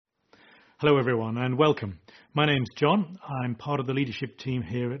Hello everyone and welcome. My name's John. I'm part of the leadership team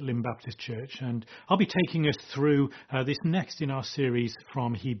here at Limb Baptist Church and I'll be taking us through this next in our series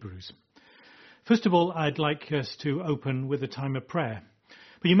from Hebrews. First of all, I'd like us to open with a time of prayer.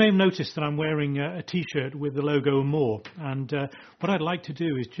 But you may have noticed that I'm wearing a t-shirt with the logo More, and what I'd like to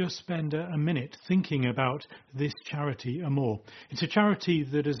do is just spend a minute thinking about this charity, More. It's a charity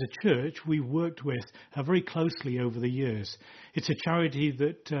that as a church we've worked with very closely over the years. It's a charity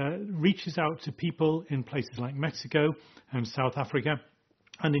that reaches out to people in places like Mexico and South Africa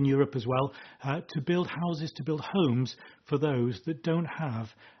and in Europe as well, to build houses, to build homes for those that don't have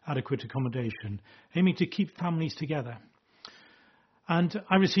adequate accommodation, aiming to keep families together. And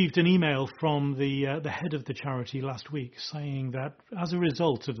I received an email from the head of the charity last week saying that as a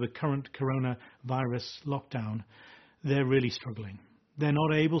result of the current coronavirus lockdown, they're really struggling. They're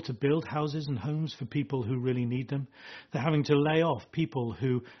not able to build houses and homes for people who really need them. They're having to lay off people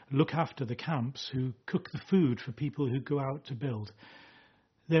who look after the camps, who cook the food for people who go out to build.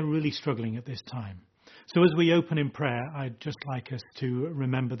 They're really struggling at this time. So as we open in prayer, I'd just like us to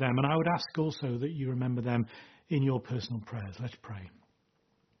remember them. And I would ask also that you remember them in your personal prayers. Let's pray.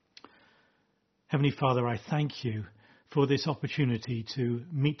 Heavenly Father, I thank you for this opportunity to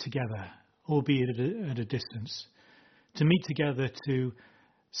meet together, albeit at a distance, to meet together to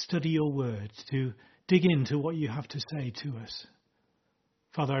study your word, to dig into what you have to say to us.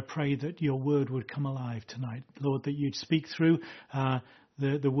 Father, I pray that your word would come alive tonight. Lord, that you'd speak through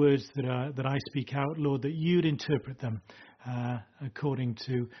the words that I speak out. Lord, that you'd interpret them according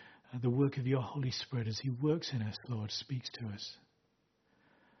to the work of your Holy Spirit as he works in us, Lord, speaks to us.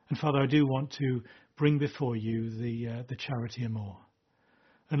 And Father, I do want to bring before you the charity and more.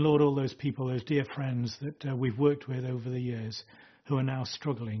 And Lord, all those people, those dear friends that we've worked with over the years who are now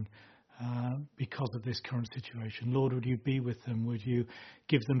struggling because of this current situation. Lord, would you be with them? Would you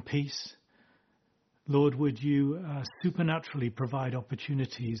give them peace? Lord, would you supernaturally provide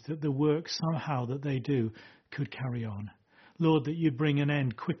opportunities that the work somehow that they do could carry on? Lord, that you'd bring an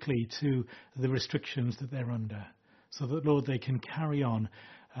end quickly to the restrictions that they're under, so that, Lord, they can carry on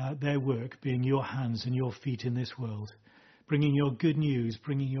their work, being your hands and your feet in this world, bringing your good news,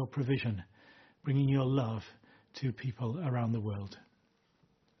 bringing your provision, bringing your love to people around the world.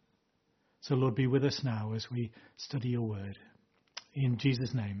 So, Lord, be with us now as we study your word. In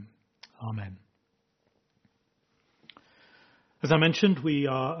Jesus' name, amen. As I mentioned, we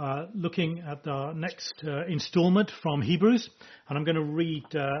are looking at our next instalment from Hebrews, and I'm going to read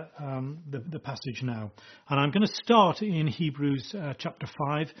the passage now. And I'm going to start in Hebrews chapter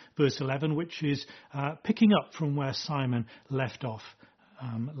 5, verse 11, which is picking up from where Simon left off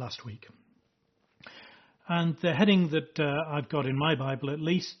last week. And the heading that I've got in my Bible at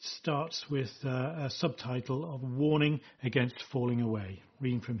least starts with a subtitle of Warning Against Falling Away,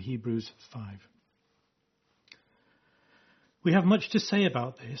 reading from Hebrews 5. We have much to say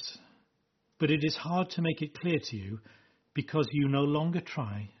about this, but it is hard to make it clear to you because you no longer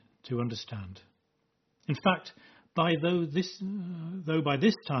try to understand. In fact, though by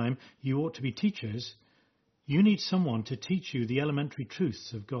this time you ought to be teachers, you need someone to teach you the elementary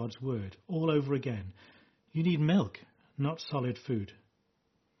truths of God's word all over again. You need milk, not solid food.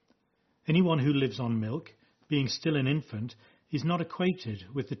 Anyone who lives on milk, being still an infant, is not acquainted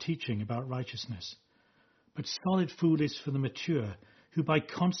with the teaching about righteousness. But solid food is for the mature, who by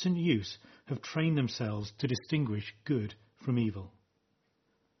constant use have trained themselves to distinguish good from evil.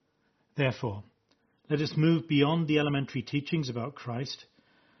 Therefore, let us move beyond the elementary teachings about Christ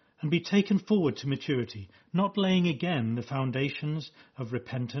and be taken forward to maturity, not laying again the foundations of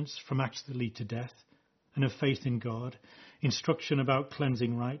repentance from acts that lead to death, and of faith in God, instruction about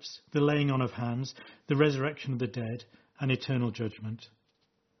cleansing rites, the laying on of hands, the resurrection of the dead, and eternal judgment.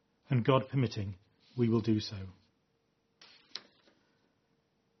 And God permitting, we will do so.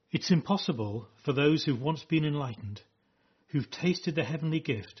 It's impossible for those who've once been enlightened, who've tasted the heavenly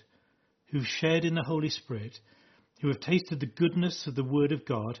gift, who've shared in the Holy Spirit, who have tasted the goodness of the Word of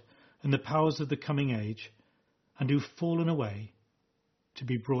God and the powers of the coming age, and who've fallen away, to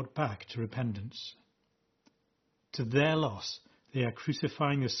be brought back to repentance. To their loss, they are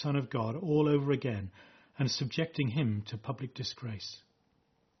crucifying the Son of God all over again and subjecting him to public disgrace.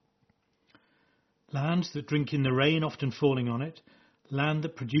 Lands that drink in the rain often falling on it, land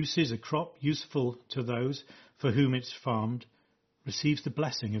that produces a crop useful to those for whom it's farmed, receives the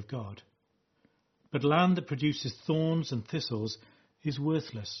blessing of God. But land that produces thorns and thistles is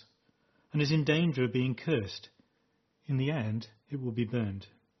worthless and is in danger of being cursed. In the end, it will be burned.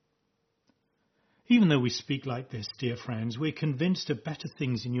 Even though we speak like this, dear friends, we're convinced of better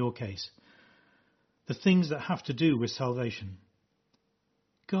things in your case, the things that have to do with salvation.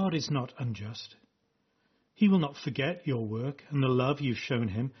 God is not unjust. He will not forget your work and the love you've shown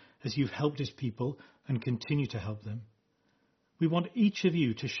him as you've helped his people and continue to help them. We want each of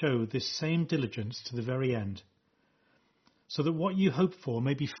you to show this same diligence to the very end, so that what you hope for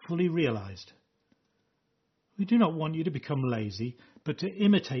may be fully realized. We do not want you to become lazy, but to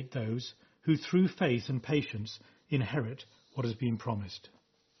imitate those who through faith and patience inherit what has been promised.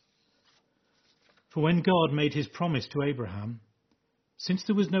 For when God made his promise to Abraham, since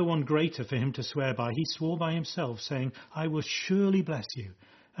there was no one greater for him to swear by, he swore by himself, saying, I will surely bless you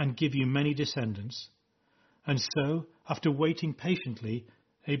and give you many descendants. And so, after waiting patiently,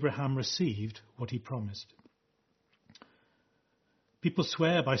 Abraham received what he promised. People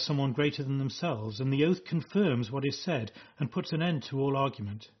swear by someone greater than themselves, and the oath confirms what is said and puts an end to all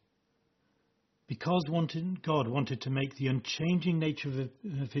argument. Because God wanted to make the unchanging nature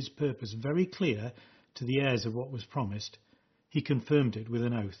of his purpose very clear to the heirs of what was promised, he confirmed it with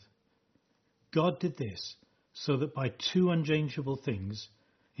an oath. God did this so that by two unchangeable things,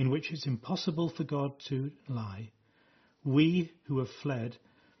 in which it's impossible for God to lie, we who have fled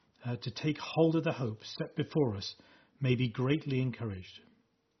to take hold of the hope set before us may be greatly encouraged.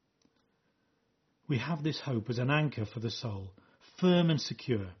 We have this hope as an anchor for the soul, firm and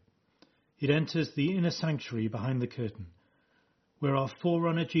secure. It enters the inner sanctuary behind the curtain, where our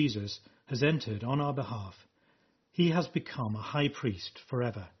forerunner Jesus has entered on our behalf. He has become a high priest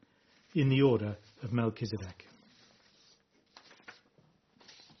forever in the order of Melchizedek.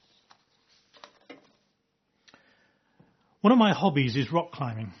 One of my hobbies is rock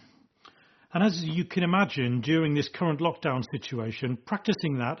climbing. And as you can imagine, during this current lockdown situation,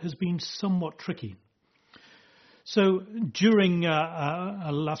 practicing that has been somewhat tricky. So during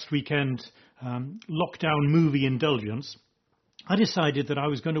last weekend lockdown movie indulgence, I decided that I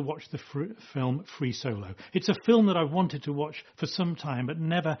was going to watch the film Free Solo. It's a film that I've wanted to watch for some time, but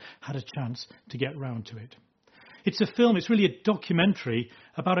never had a chance to get round to it. It's really a documentary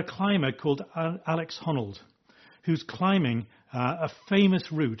about a climber called Alex Honnold, who's climbing a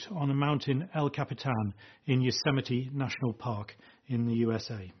famous route on the mountain El Capitan in Yosemite National Park in the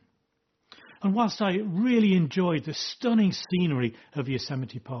USA. And whilst I really enjoyed the stunning scenery of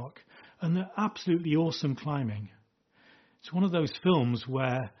Yosemite Park and the absolutely awesome climbing, it's one of those films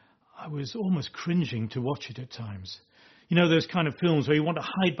where I was almost cringing to watch it at times. You know, those kind of films where you want to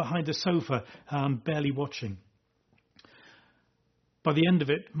hide behind the sofa, barely watching. By the end of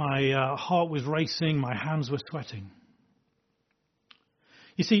it, my heart was racing, my hands were sweating.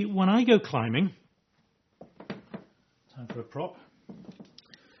 You see, when I go climbing, time for a prop,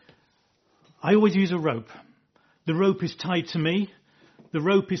 I always use a rope. The rope is tied to me. The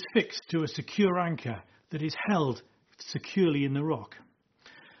rope is fixed to a secure anchor that is held securely in the rock.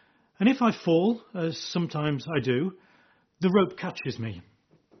 And if I fall, as sometimes I do, the rope catches me.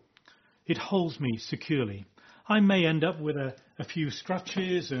 It holds me securely. I may end up with a few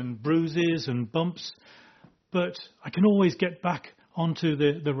scratches and bruises and bumps, but I can always get back onto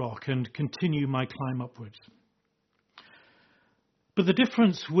the rock and continue my climb upwards. But the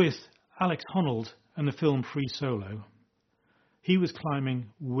difference with Alex Honnold and the film Free Solo, he was climbing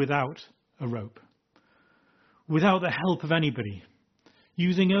without a rope, without the help of anybody,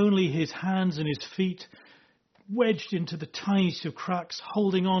 using only his hands and his feet, wedged into the tiniest of cracks,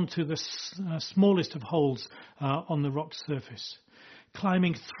 holding on to the smallest of holes on the rock surface,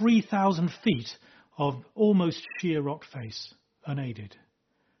 climbing 3,000 feet of almost sheer rock face, unaided.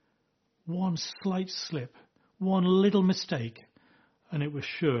 One slight slip, one little mistake, and it was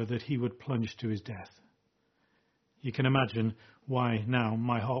sure that he would plunge to his death. You can imagine why now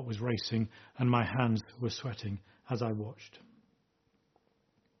my heart was racing and my hands were sweating as I watched.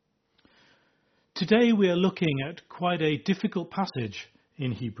 Today we are looking at quite a difficult passage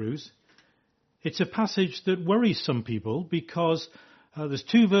in Hebrews. It's a passage that worries some people because there's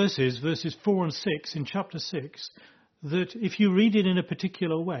two verses 4 and 6 in chapter 6, that if you read it in a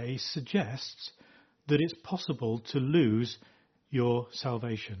particular way suggests that it's possible to lose your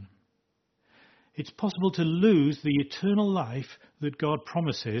salvation. It's possible to lose the eternal life that God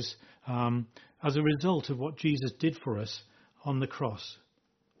promises as a result of what Jesus did for us on the cross,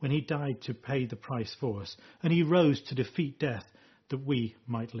 when he died to pay the price for us, and he rose to defeat death that we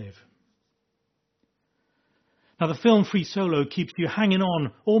might live. Now, the film Free Solo keeps you hanging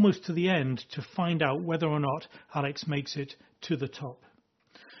on almost to the end to find out whether or not Alex makes it to the top.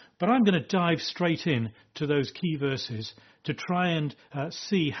 But I'm going to dive straight in to those key verses to try and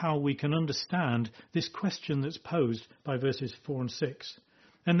see how we can understand this question that's posed by verses 4 and 6.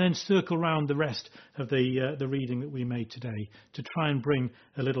 And then circle round the rest of the reading that we made today to try and bring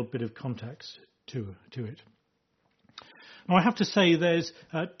a little bit of context to it. Now, I have to say there's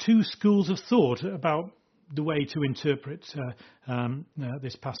two schools of thought about the way to interpret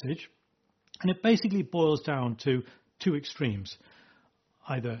this passage. And it basically boils down to two extremes.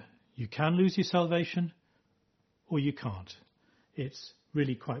 Either you can lose your salvation or you can't. It's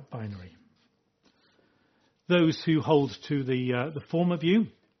really quite binary. Those who hold to the former view,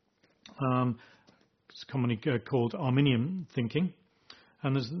 it's commonly called Arminian thinking,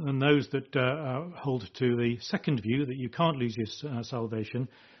 and those that hold to the second view, that you can't lose your salvation,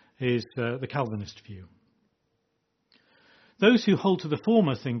 is the Calvinist view. Those who hold to the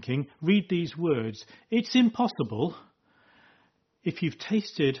former thinking read these words: it's impossible, if you've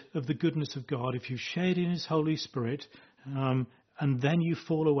tasted of the goodness of God, if you've shared in His Holy Spirit, and then you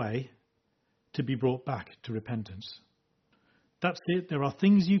fall away, to be brought back to repentance. That's it. There are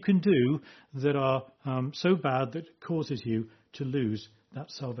things you can do that are so bad that it causes you to lose that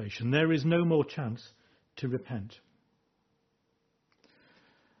salvation. There is no more chance to repent.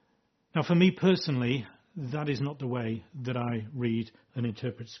 Now, for me personally, that is not the way that I read and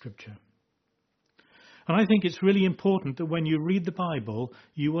interpret Scripture. And I think it's really important that when you read the Bible,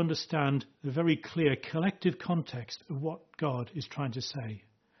 you understand the very clear collective context of what God is trying to say.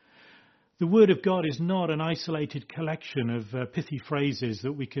 The Word of God is not an isolated collection of pithy phrases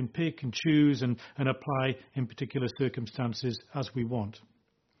that we can pick and choose and apply in particular circumstances as we want.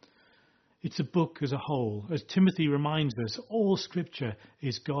 It's a book as a whole. As Timothy reminds us, all Scripture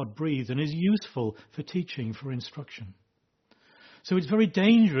is God-breathed and is useful for teaching, for instruction. So it's very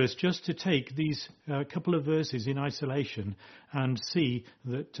dangerous just to take these couple of verses in isolation and see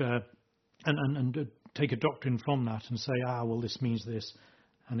that, and take a doctrine from that and say, well, this means this,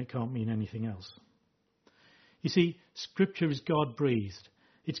 and it can't mean anything else. You see, Scripture is God-breathed.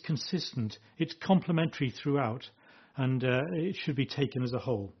 It's consistent. It's complementary throughout, and it should be taken as a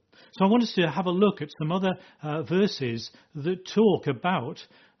whole. So I want us to have a look at some other verses that talk about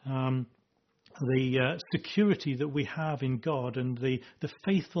the security that we have in God and the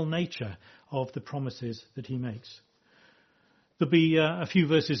faithful nature of the promises that He makes. There'll be a few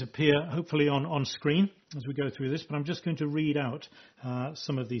verses appear hopefully on screen as we go through this, but I'm just going to read out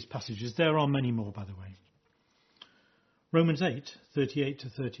some of these passages. There are many more, by the way. Romans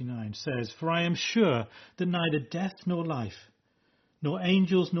 8:38-39 says, "For I am sure that neither death nor life, nor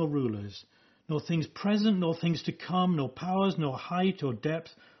angels nor rulers, nor things present nor things to come, nor powers, nor height or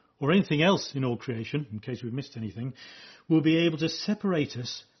depth, or anything else in all creation, in case we've missed anything, will be able to separate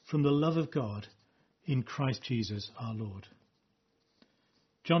us from the love of God in Christ Jesus our Lord."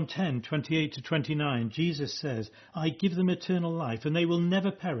 John 10:28-29, Jesus says, "I give them eternal life, and they will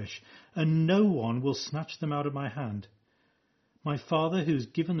never perish, and no one will snatch them out of my hand. My Father who has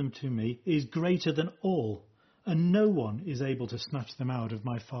given them to me is greater than all, and no one is able to snatch them out of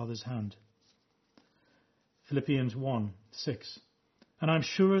my Father's hand." Philippians 1:6, "And I'm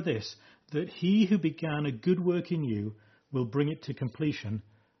sure of this, that he who began a good work in you will bring it to completion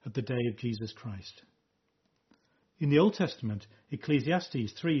at the day of Jesus Christ." In the Old Testament,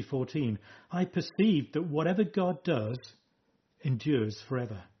 Ecclesiastes 3:14, "I perceive that whatever God does endures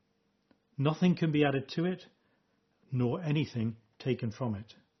forever. Nothing can be added to it, nor anything taken from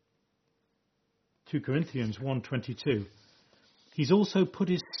it." 2 Corinthians 1:22, "He's also put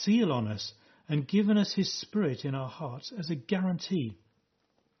his seal on us and given us his Spirit in our hearts as a guarantee."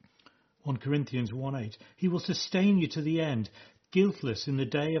 1 Corinthians 1:8, "He will sustain you to the end, guiltless in the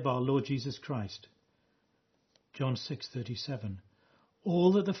day of our Lord Jesus Christ." John 6:37,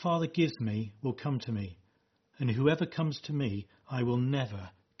 "All that the Father gives me will come to me, and whoever comes to me I will never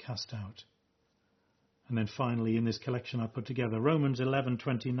cast out." And then finally in this collection I put together, Romans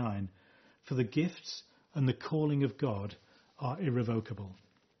 11:29, "For the gifts and the calling of God are irrevocable."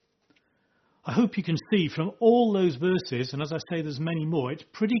 I hope you can see from all those verses, and as I say there's many more, it's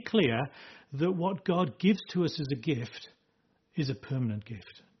pretty clear that what God gives to us as a gift is a permanent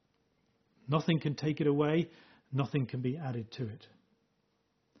gift. Nothing can take it away. Nothing can be added to it.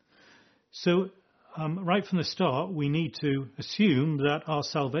 So right from the start, we need to assume that our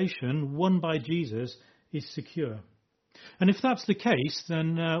salvation, won by Jesus, is secure. And if that's the case,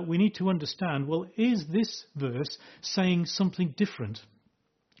 then we need to understand, well, is this verse saying something different?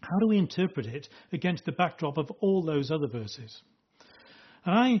 How do we interpret it against the backdrop of all those other verses?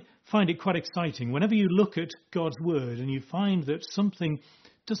 And I find it quite exciting. Whenever you look at God's word and you find that something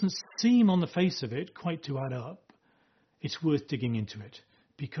doesn't seem on the face of it quite to add up, it's worth digging into it,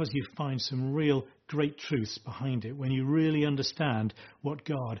 because you find some real great truths behind it when you really understand what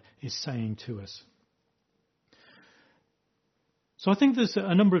God is saying to us. So I think there's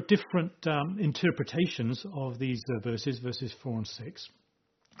a number of different interpretations of these verses 4 and 6.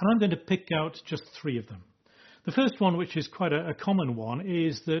 And I'm going to pick out just 3 of them. The first one, which is quite a common one,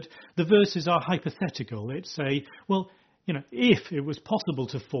 is that the verses are hypothetical. It's if it was possible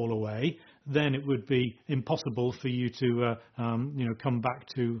to fall away, then it would be impossible for you to, come back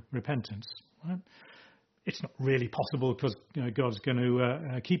to repentance. Right? It's not really possible because God's going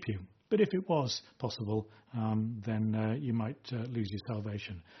to keep you. But if it was possible, then you might lose your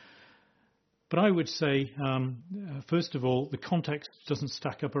salvation. But I would say, first of all, the context doesn't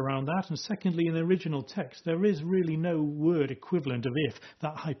stack up around that. And secondly, in the original text, there is really no word equivalent of if,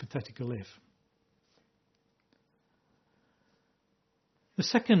 that hypothetical if. The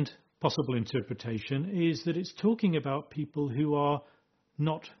second possible interpretation is that it's talking about people who are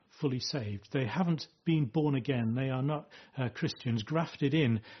not fully saved. They haven't been born again. They are not Christians grafted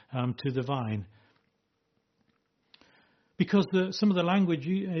in to the vine. Because some of the language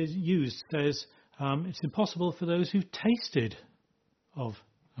used says it's impossible for those who've tasted of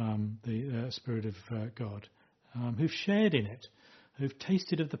the Spirit of God, who've shared in it, who've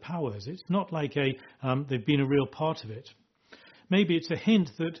tasted of the powers. It's not like they've been a real part of it. Maybe it's a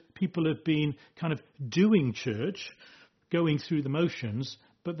hint that people have been kind of doing church, going through the motions,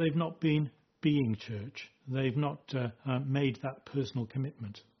 but they've not been being church. They've not made that personal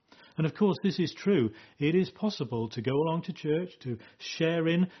commitment. And of course, this is true. It is possible to go along to church, to share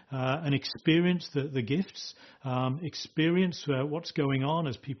in and experience the gifts, experience what's going on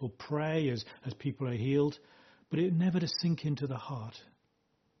as people pray, as people are healed, but it never to sink into the heart.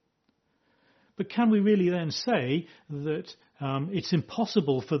 But can we really then say that it's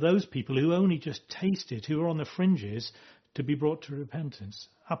impossible for those people who only just taste it, who are on the fringes, to be brought to repentance?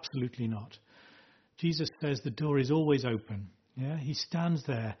 Absolutely not. Jesus says the door is always open. Yeah, he stands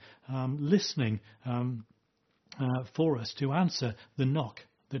there listening for us to answer the knock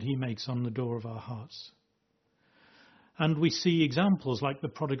that he makes on the door of our hearts. And we see examples like the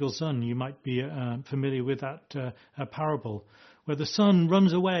prodigal son. You might be familiar with that parable, where the son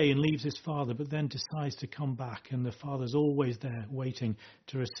runs away and leaves his father, but then decides to come back, and the father's always there waiting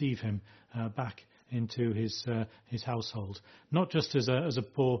to receive him back into his household, not just as a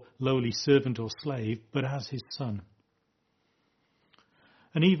poor lowly servant or slave, but as his son.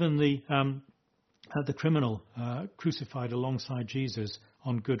 And even the criminal crucified alongside Jesus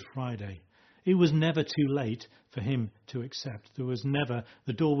on Good Friday, it was never too late for him to accept.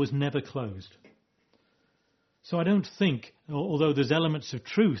 The door was never closed. So I don't think, although there's elements of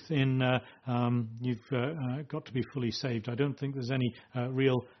truth in you've got to be fully saved, I don't think there's any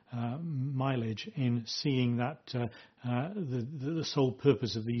real mileage in seeing that the sole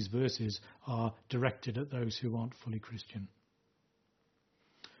purpose of these verses are directed at those who aren't fully Christian.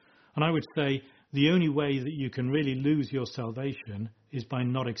 And I would say the only way that you can really lose your salvation is by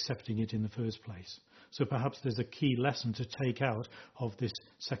not accepting it in the first place. So perhaps there's a key lesson to take out of this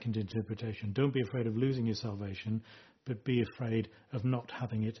second interpretation. Don't be afraid of losing your salvation, but be afraid of not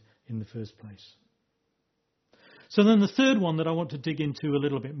having it in the first place. So then the third one that I want to dig into a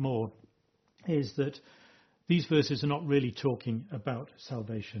little bit more is that these verses are not really talking about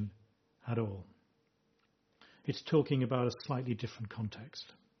salvation at all. It's talking about a slightly different context.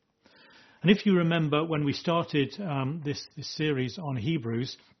 And if you remember when we started this series on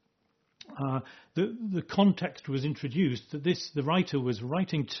Hebrews, the context was introduced that the writer was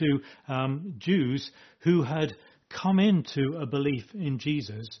writing to Jews who had come into a belief in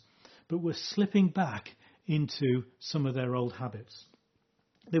Jesus, but were slipping back into some of their old habits.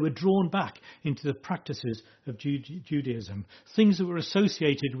 They were drawn back into the practices of Judaism, things that were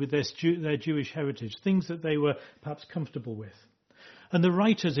associated with their Jewish heritage, things that they were perhaps comfortable with. And the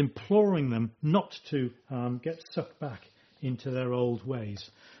writer's imploring them not to get sucked back into their old ways.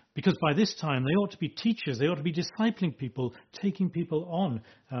 Because by this time they ought to be teachers, they ought to be discipling people, taking people on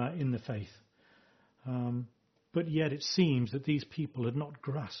in the faith. But yet it seems that these people had not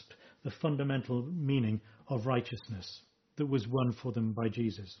grasped the fundamental meaning of righteousness that was won for them by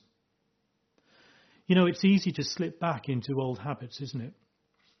Jesus. You know, it's easy to slip back into old habits, isn't it?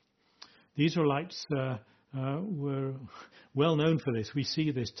 The Israelites were well known for this. We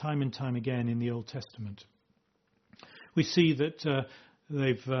see this time and time again in the Old Testament. We see that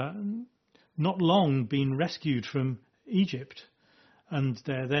they've not long been rescued from Egypt, and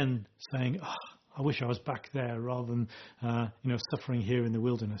they're then saying, I wish I was back there rather than suffering here in the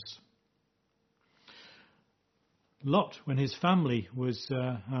wilderness. Lot, when his family was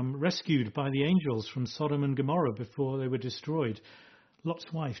rescued by the angels from Sodom and Gomorrah before they were destroyed,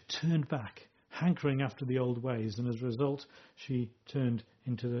 Lot's wife turned back, hankering after the old ways, and as a result, she turned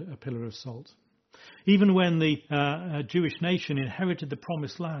into a pillar of salt. Even when the Jewish nation inherited the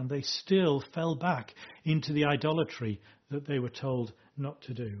promised land, they still fell back into the idolatry that they were told not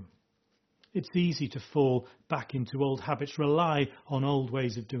to do. It's easy to fall back into old habits, rely on old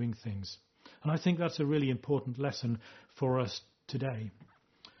ways of doing things. And I think that's a really important lesson for us today.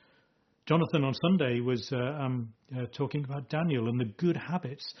 Jonathan on Sunday was talking about Daniel and the good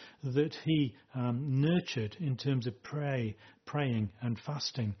habits that he nurtured in terms of praying and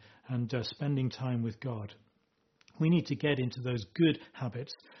fasting and spending time with God. We need to get into those good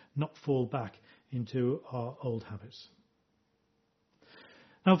habits, not fall back into our old habits.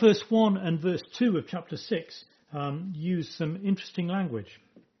 Now, verse 1 and verse 2 of chapter 6 use some interesting language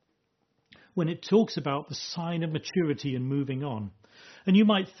when it talks about the sign of maturity and moving on. And you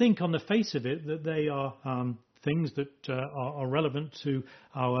might think on the face of it that they are things that are relevant to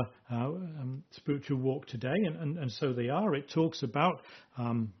our spiritual walk today, and so they are. It talks about,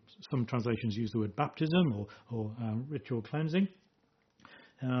 some translations use the word baptism or ritual cleansing.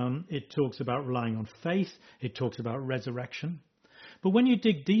 It talks about relying on faith. It talks about resurrection. But when you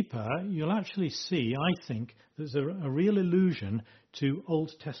dig deeper, you'll actually see, I think, there's a real allusion to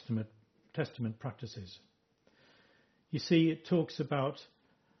Old Testament practices. You see, it talks about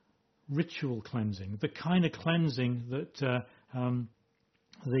ritual cleansing, the kind of cleansing that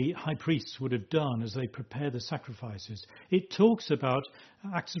the high priests would have done as they prepare the sacrifices. It talks about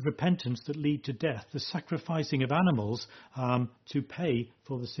acts of repentance that lead to death, the sacrificing of animals to pay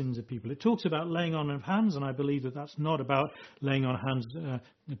for the sins of people. It talks about laying on of hands, and I believe that that's not about laying on hands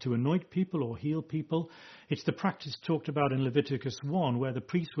to anoint people or heal people. It's the practice talked about in Leviticus 1, where the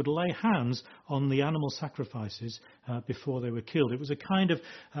priests would lay hands on the animal sacrifices before they were killed. It was a kind of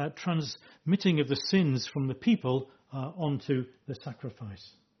transmitting of the sins from the people onto the sacrifice.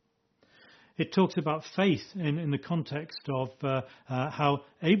 It talks about faith in the context of how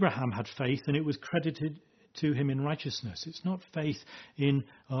Abraham had faith and it was credited to him in righteousness. It's not faith in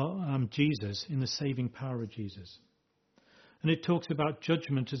Jesus, in the saving power of Jesus. And it talks about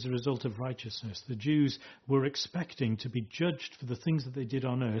judgment as a result of righteousness. The Jews were expecting to be judged for the things that they did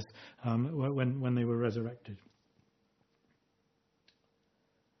on earth when they were resurrected.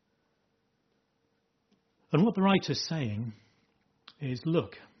 And what the writer's saying is,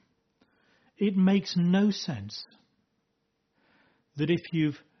 look, it makes no sense that if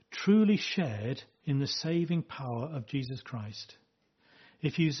you've truly shared in the saving power of Jesus Christ,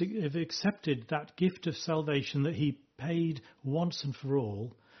 if you've accepted that gift of salvation that he paid once and for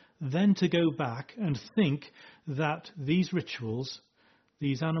all, then to go back and think that these rituals,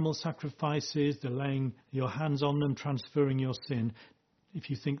 these animal sacrifices, the laying your hands on them, transferring your sin, if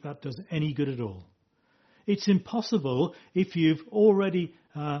you think that does any good at all. It's impossible if you've already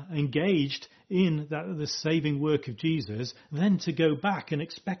engaged in the saving work of Jesus, then to go back and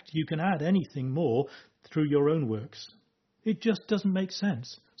expect you can add anything more through your own works. It just doesn't make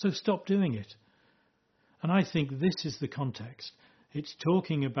sense. So stop doing it. And I think this is the context. It's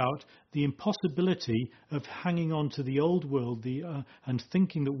talking about the impossibility of hanging on to the old world and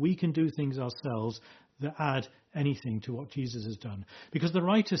thinking that we can do things ourselves that add anything to what Jesus has done. Because the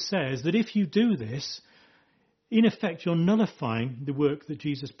writer says that if you do this, in effect, you're nullifying the work that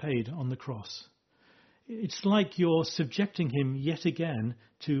Jesus paid on the cross. It's like you're subjecting him yet again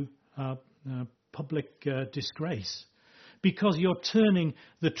to public disgrace, because you're turning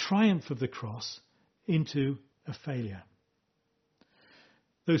the triumph of the cross into a failure.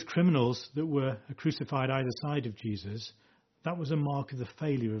 Those criminals that were crucified either side of Jesus, that was a mark of the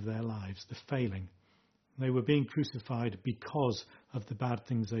failure of their lives, the failing. They were being crucified because of the bad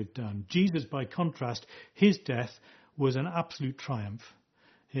things they've done. Jesus, by contrast, his death was an absolute triumph.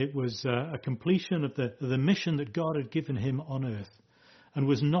 It was a completion of the mission that God had given him on earth, and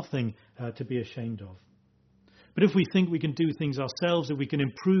was nothing to be ashamed of. But if we think we can do things ourselves, that we can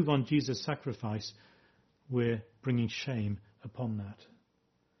improve on Jesus' sacrifice, we're bringing shame upon that.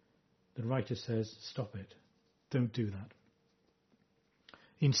 The writer says, stop it. Don't do that.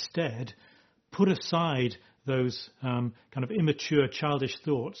 Instead, put aside those kind of immature, childish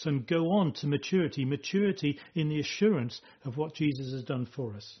thoughts and go on to maturity in the assurance of what Jesus has done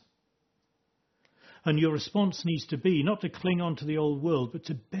for us. And your response needs to be not to cling on to the old world, but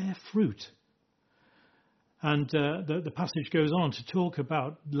to bear fruit. And the passage goes on to talk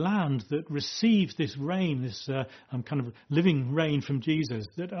about land that receives this rain, this kind of living rain from Jesus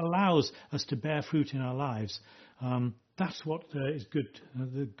that allows us to bear fruit in our lives. That's what is good,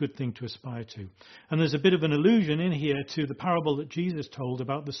 the good thing to aspire to. And there's a bit of an allusion in here to the parable that Jesus told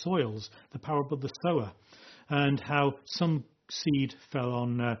about the soils, the parable of the sower, and how some seed fell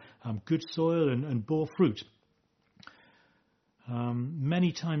on good soil and bore fruit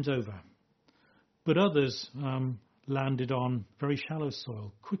many times over. But others landed on very shallow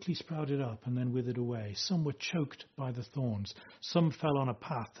soil, quickly sprouted up and then withered away. Some were choked by the thorns. Some fell on a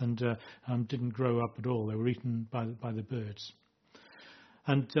path and didn't grow up at all. They were eaten by the birds.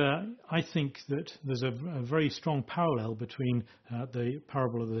 And I think that there's a very strong parallel between the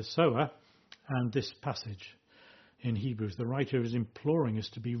parable of the sower and this passage in Hebrews. The writer is imploring us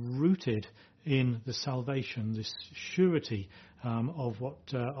to be rooted in the salvation, this surety of what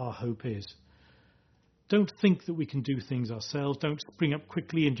our hope is. Don't think that we can do things ourselves. Don't spring up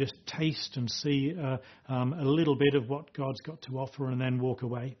quickly and just taste and see a little bit of what God's got to offer and then walk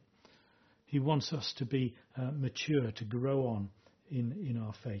away. He wants us to be mature, to grow on in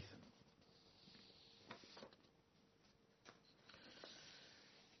our faith.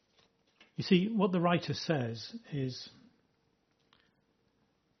 You see, what the writer says is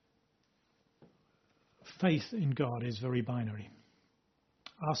faith in God is very binary.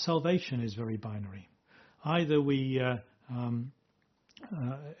 Our salvation is very binary. Either we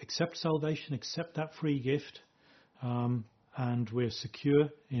accept salvation, accept that free gift, and we're secure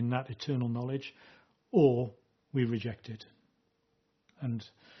in that eternal knowledge, or we reject it and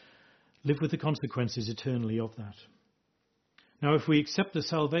live with the consequences eternally of that. Now, if we accept the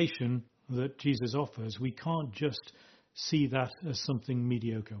salvation that Jesus offers, we can't just see that as something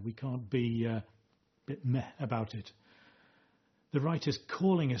mediocre. We can't be a bit meh about it. The writer's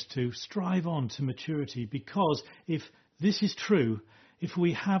calling us to strive on to maturity, because if this is true, if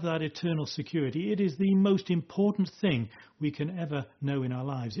we have that eternal security, it is the most important thing we can ever know in our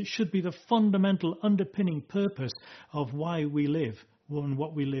lives. It should be the fundamental underpinning purpose of why we live and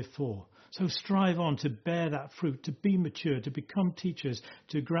what we live for. So strive on to bear that fruit, to be mature, to become teachers,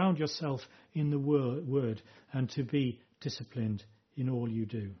 to ground yourself in the word, and to be disciplined in all you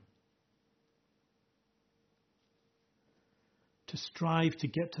do. To strive to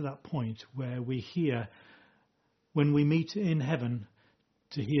get to that point where we hear, when we meet in heaven,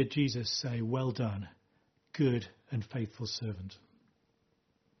 to hear Jesus say, "Well done, good and faithful servant."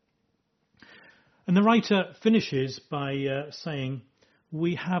 And the writer finishes by saying,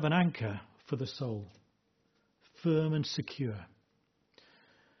 we have an anchor for the soul, firm and secure.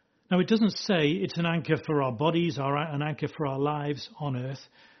 Now, it doesn't say it's an anchor for our bodies, an anchor for our lives on earth.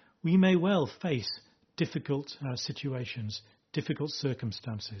 We may well face difficult situations, difficult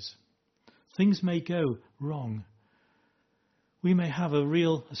circumstances. Things may go wrong. We may have a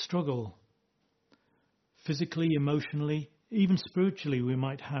real struggle. Physically, emotionally, even spiritually, we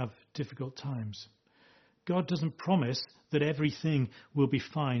might have difficult times. God doesn't promise that everything will be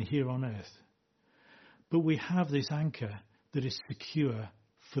fine here on earth. But we have this anchor that is secure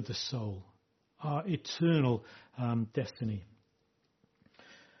for the soul, our eternal destiny.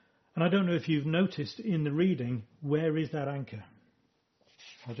 And I don't know if you've noticed in the reading, where is that anchor?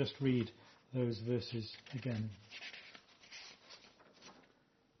 I'll just read those verses again.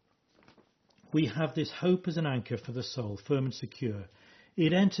 We have this hope as an anchor for the soul, firm and secure.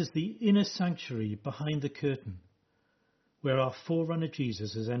 It enters the inner sanctuary behind the curtain, where our forerunner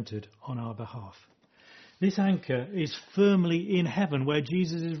Jesus has entered on our behalf. This anchor is firmly in heaven, where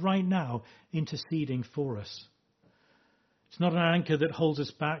Jesus is right now interceding for us. It's not an anchor that holds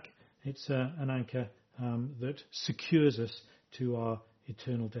us back. It's an anchor that secures us to our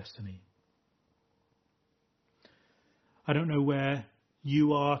eternal destiny. I don't know where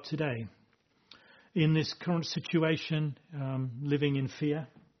you are today. In this current situation, living in fear,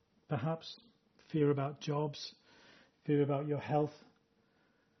 perhaps. Fear about jobs, fear about your health,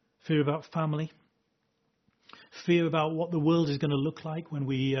 fear about family, fear about what the world is going to look like when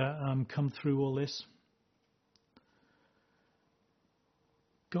we come through all this.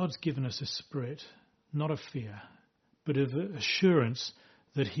 God's given us a spirit, not of fear, but of assurance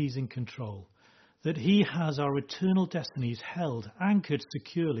that He's in control, that He has our eternal destinies held, anchored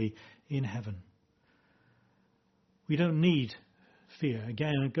securely in heaven. We don't need fear.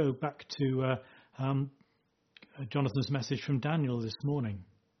 Again, I go back to Jonathan's message from Daniel this morning.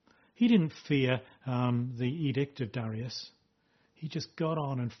 He didn't fear the edict of Darius. He just got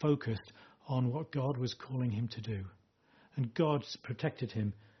on and focused on what God was calling him to do. And God protected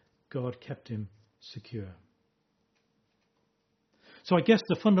him. God kept him secure. So I guess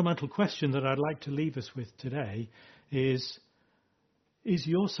the fundamental question that I'd like to leave us with today is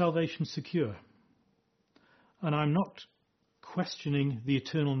your salvation secure? And I'm not questioning the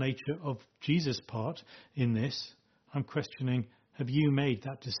eternal nature of Jesus' part in this. I'm questioning, have you made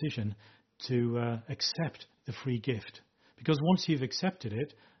that decision to accept the free gift? Because once you've accepted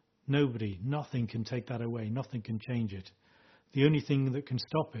it, nothing can take that away. Nothing can change it. The only thing that can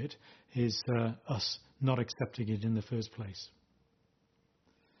stop it is us not accepting it in the first place.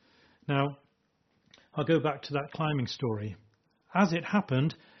 Now, I'll go back to that climbing story. As it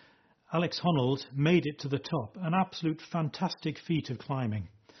happened, Alex Honnold made it to the top, an absolute fantastic feat of climbing.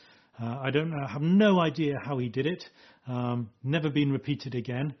 I have no idea how he did it. Never been repeated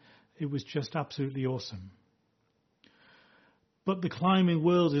again. It was just absolutely awesome. But the climbing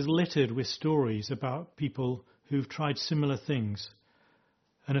world is littered with stories about people who've tried similar things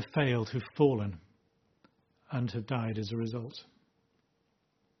and have failed, who've fallen and have died as a result.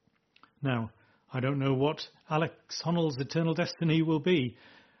 Now, I don't know what Alex Honnold's eternal destiny will be,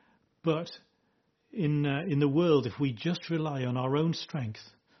 but in the world, if we just rely on our own strength,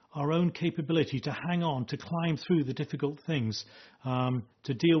 our own capability to hang on, to climb through the difficult things,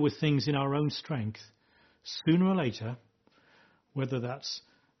 to deal with things in our own strength, sooner or later, whether that's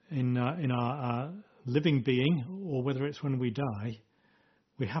in our living being or whether it's when we die,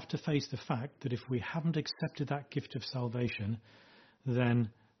 we have to face the fact that if we haven't accepted that gift of salvation, then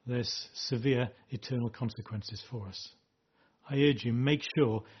there's severe eternal consequences for us. I urge you, make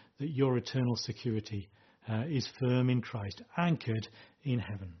sure that your eternal security is firm in Christ, anchored in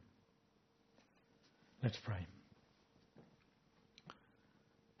heaven. Let's pray.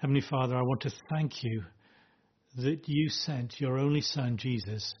 Heavenly Father, I want to thank you that you sent your only Son,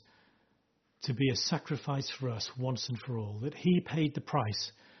 Jesus, to be a sacrifice for us once and for all, that he paid the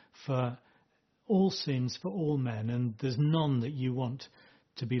price for all sins, for all men, and there's none that you want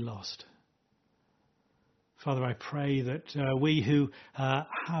to be lost. Father, I pray that we who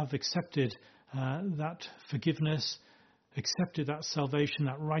have accepted that forgiveness, accepted that salvation,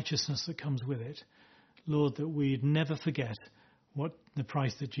 that righteousness that comes with it, Lord, that we'd never forget what the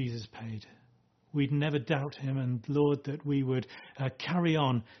price that Jesus paid. We'd never doubt him, and Lord, that we would carry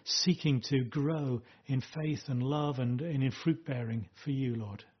on seeking to grow in faith and love and in fruit bearing for you,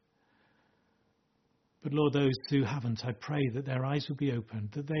 Lord. But Lord, those who haven't, I pray that their eyes would be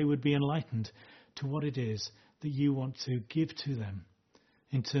opened, that they would be enlightened to what it is that you want to give to them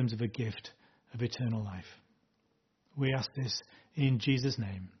in terms of a gift of eternal life. We ask this in Jesus'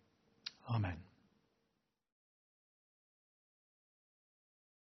 name. Amen.